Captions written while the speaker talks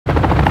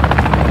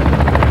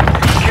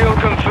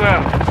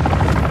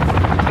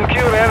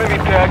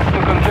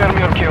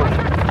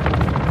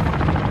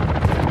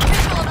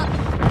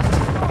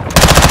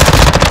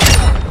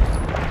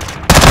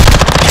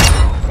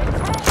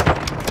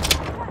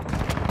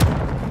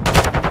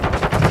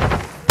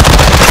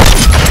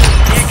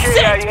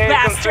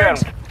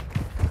charge!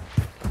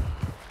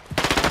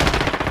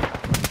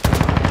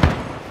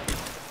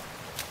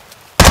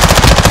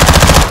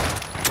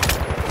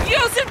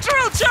 Using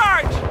drill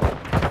charge!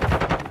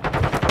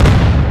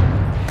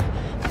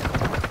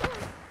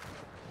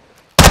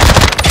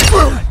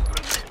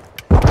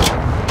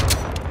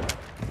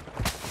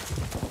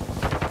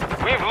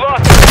 We've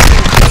lost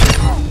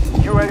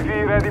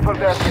UAV ready for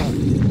testing.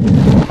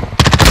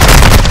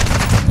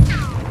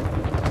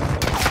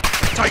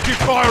 Taking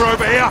fire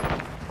over here!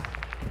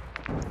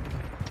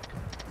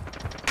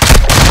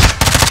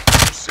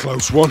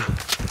 Close one.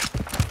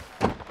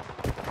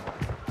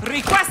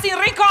 Requesting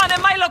recon at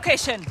my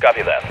location!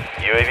 Copy that.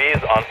 UAV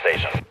is on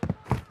station.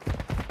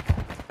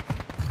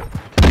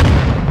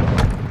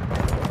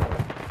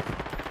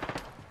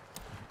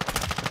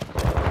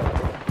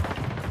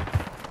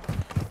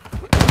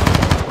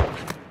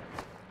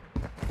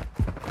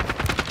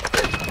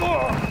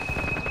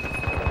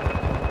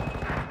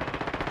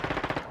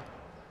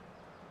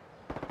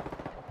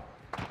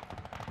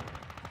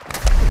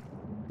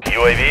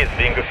 UAV is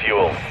being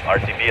refueled.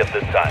 RTB at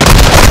this time.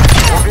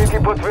 Убейте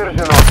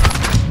подтверждено.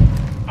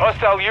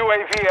 Hostile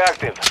UAV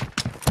active.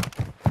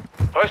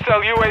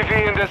 Hostile UAV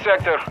in the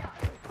sector.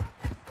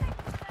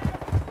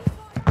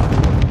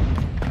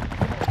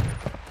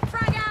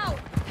 Frag out!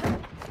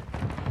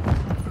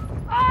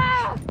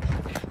 Ah!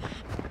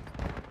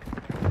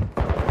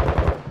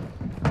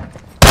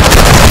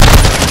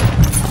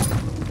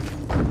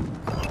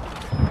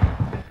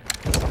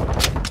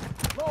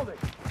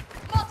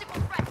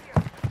 Multiple threats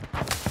here.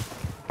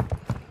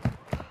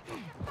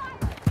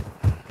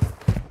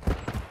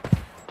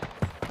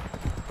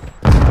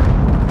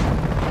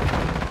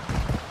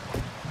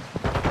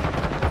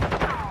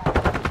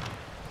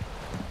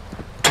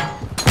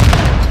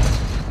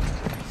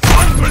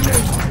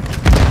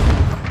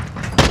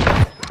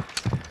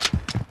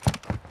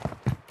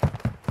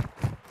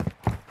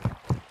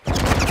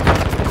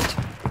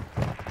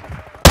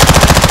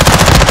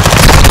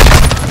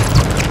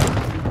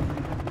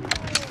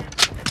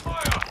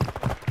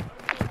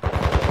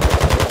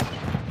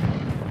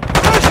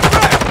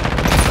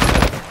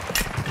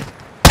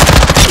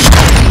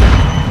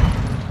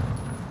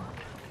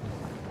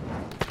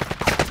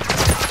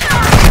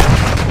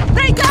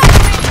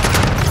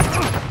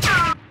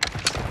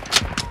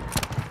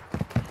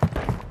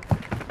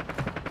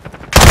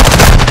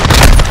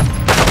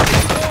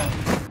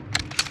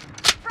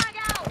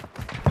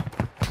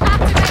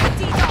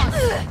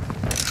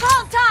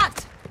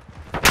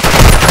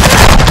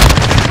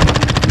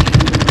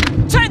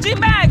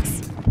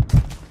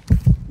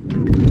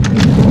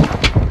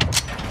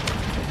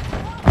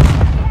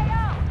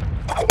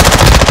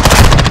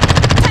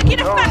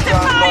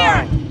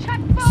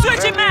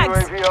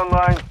 UAV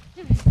online.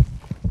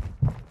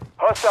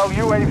 Hostile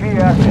UAV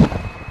active.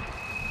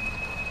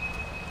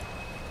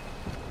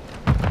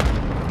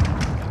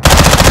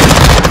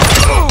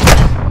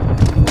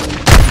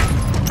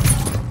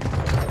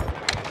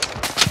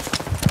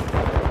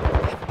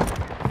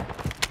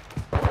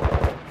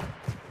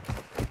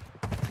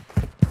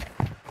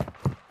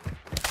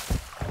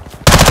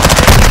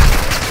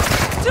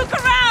 Took a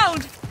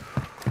round!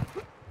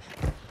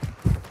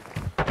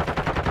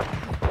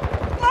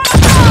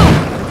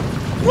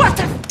 What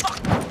the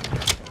fuck?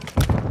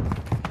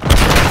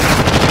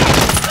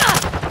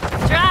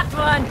 Dropped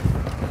one!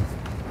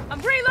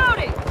 I'm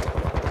reloading!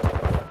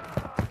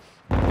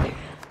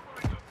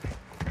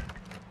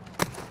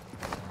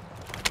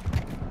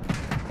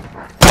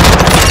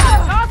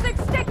 Toxic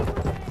sticky!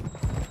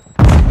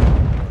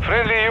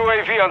 Friendly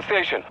UAV on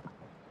station.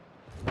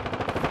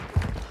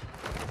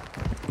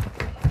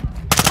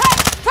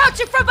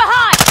 Approaching from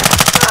behind!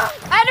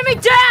 Enemy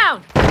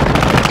down!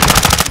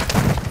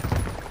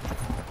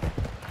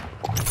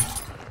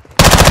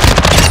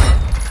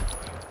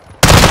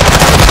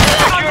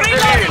 I'm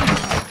reloading!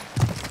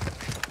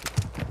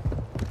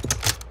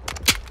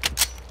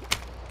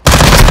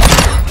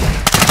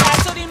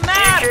 Cazzo di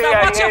merda!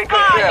 Watch your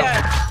fire!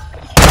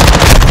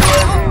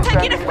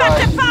 Taking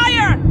effective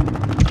fire!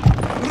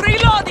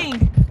 Reloading!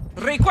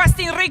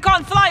 Requesting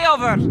recon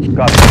flyover!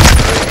 Copy.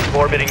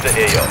 Orbiting the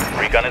AO.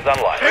 Recon is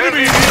online.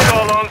 Enemy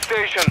vehicle on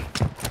station.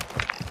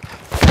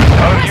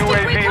 Our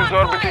UAV is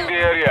orbiting the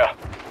area.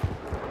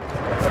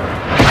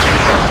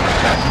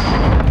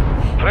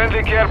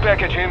 Friendly care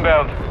package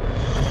inbound.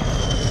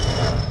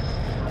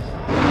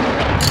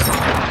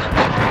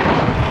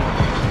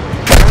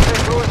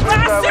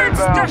 Bastards!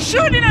 They're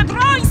shooting and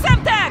throwing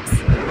Semtex!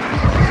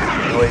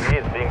 UAV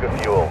is being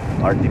refueled.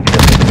 RTB at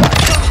this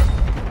time.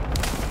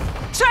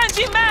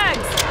 Changing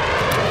mags!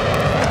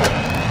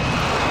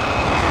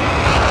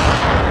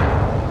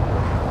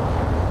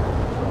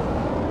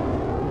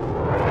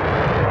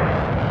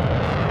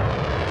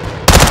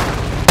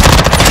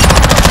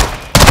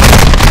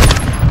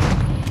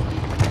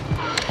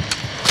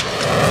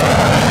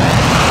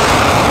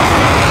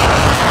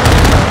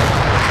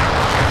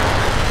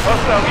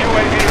 Hostile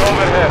UAV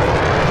overhead.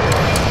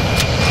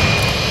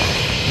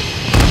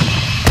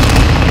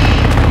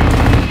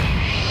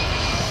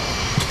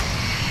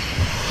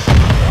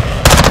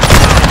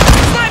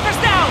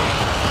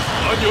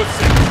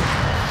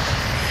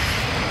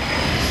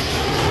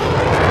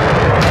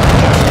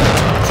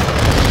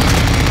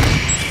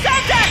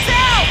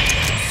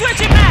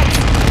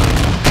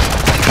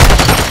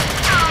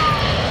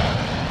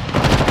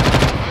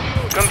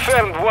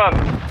 confirmed 1.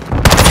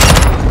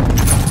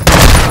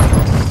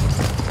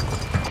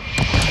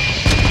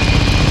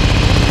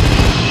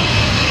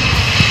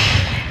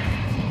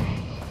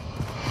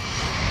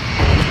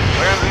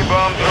 Friendly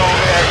bomb drone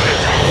active.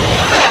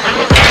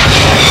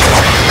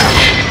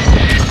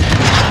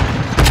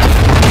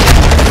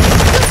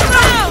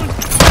 Round!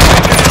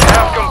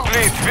 Half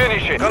complete.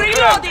 Finish it.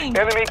 Reloading. Confirmed.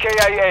 Enemy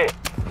KIA.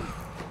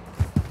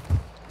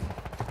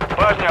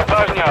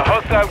 Pajna.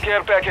 Hostile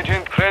care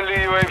packaging. Friendly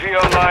UAV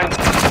online.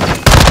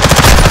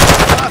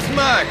 Last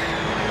mag.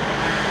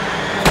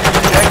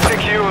 Tag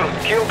secure.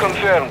 Kill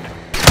confirmed.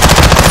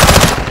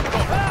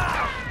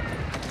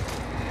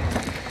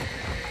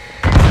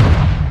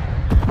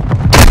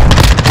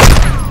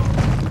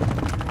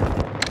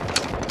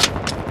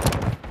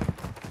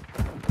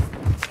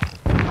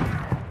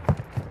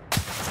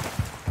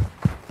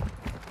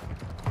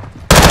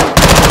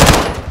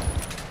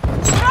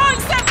 Throwing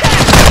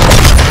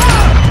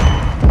something!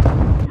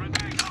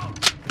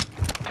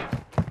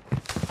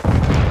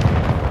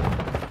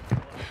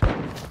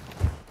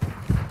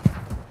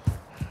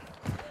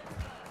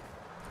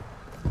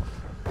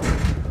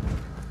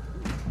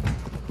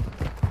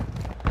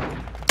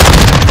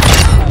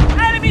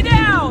 Enemy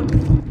down!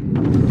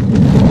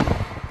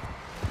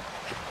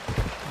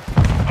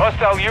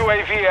 Hostile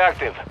UAV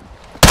active.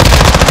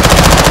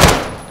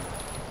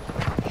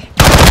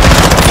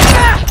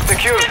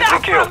 Secure Get the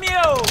out kill. from you!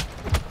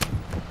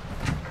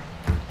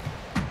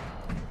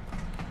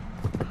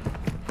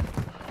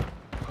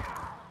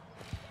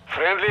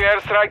 Friendly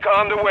airstrike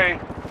on the way.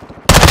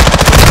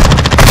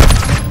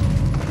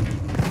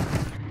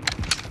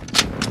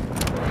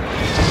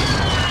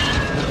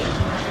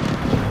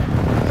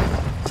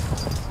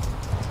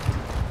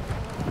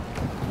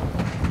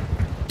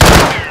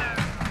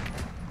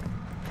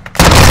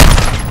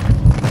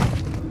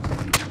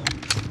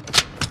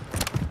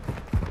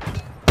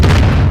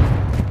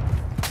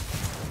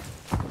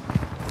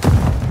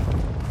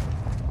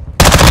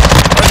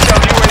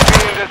 Hostile UAV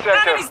in the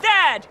sector. Enemy's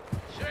dead!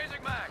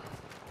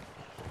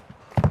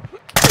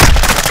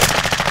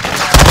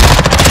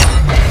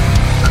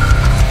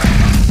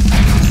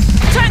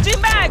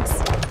 Changing mags!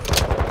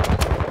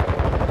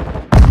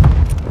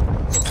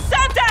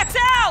 Syntax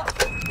out!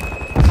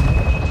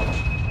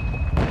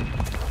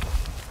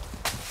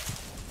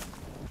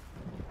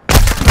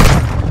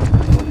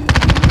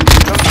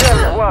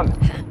 Confirmed 1.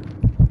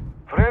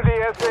 Friendly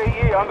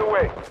SAE on the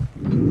way.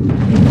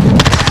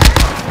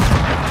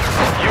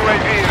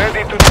 UAV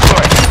ready to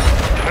deploy.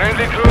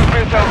 Friendly cruise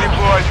missile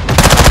deployed.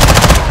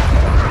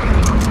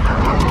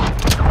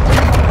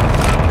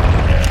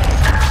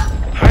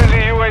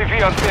 Friendly UAV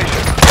on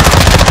station.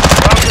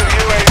 Counter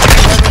UAV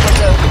ready for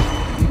go.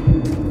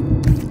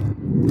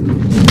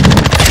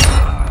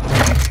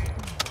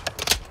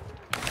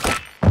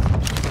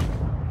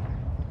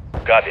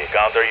 Copy.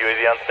 Counter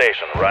UAV on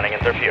station. Running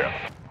interference.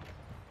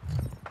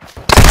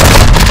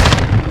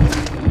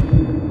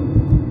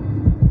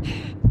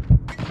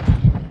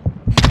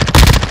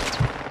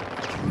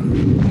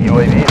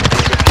 UAV is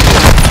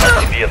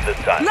RTB at this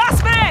time.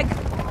 Last mag!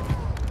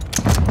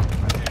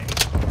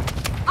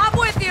 I'm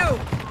with you!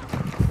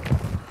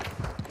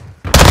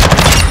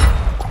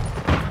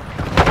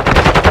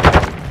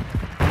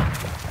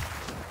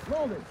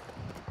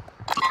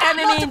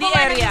 Enemy in the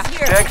area!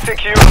 Tag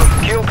secure.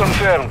 Kill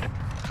confirmed.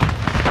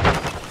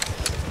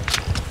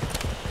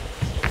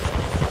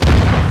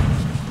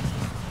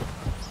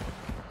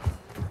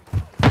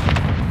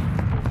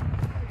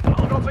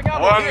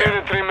 One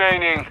minute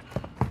remaining.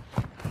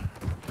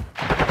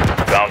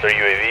 Counter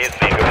UAV is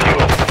being of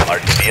fuel.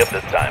 RTB at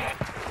this time.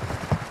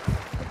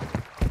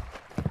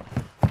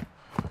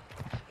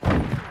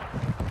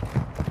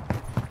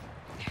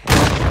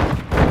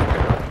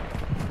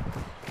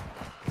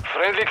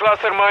 Friendly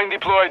cluster mine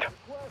deployed.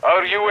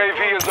 Our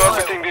UAV is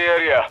orbiting the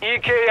area.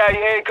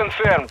 EKIA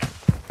confirmed.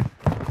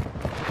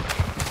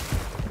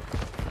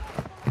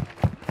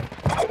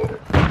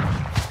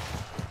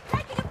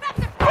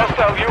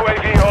 Hostile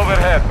UAV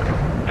overhead.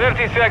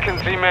 30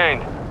 seconds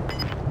remain.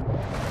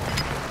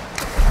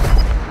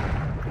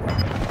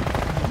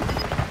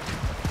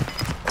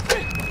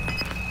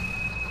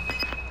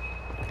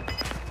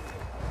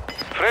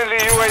 Friendly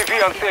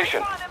UAV on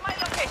station. On at my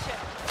location.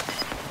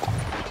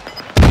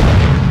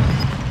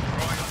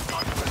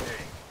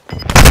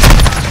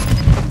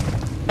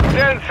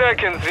 10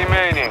 seconds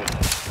remaining.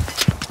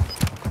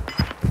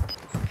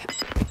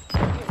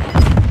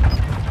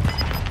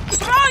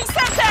 Throwing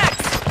Semtex!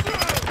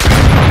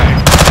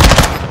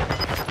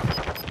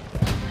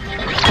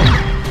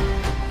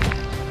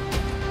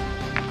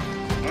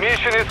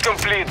 Mission is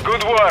complete.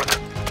 Good work.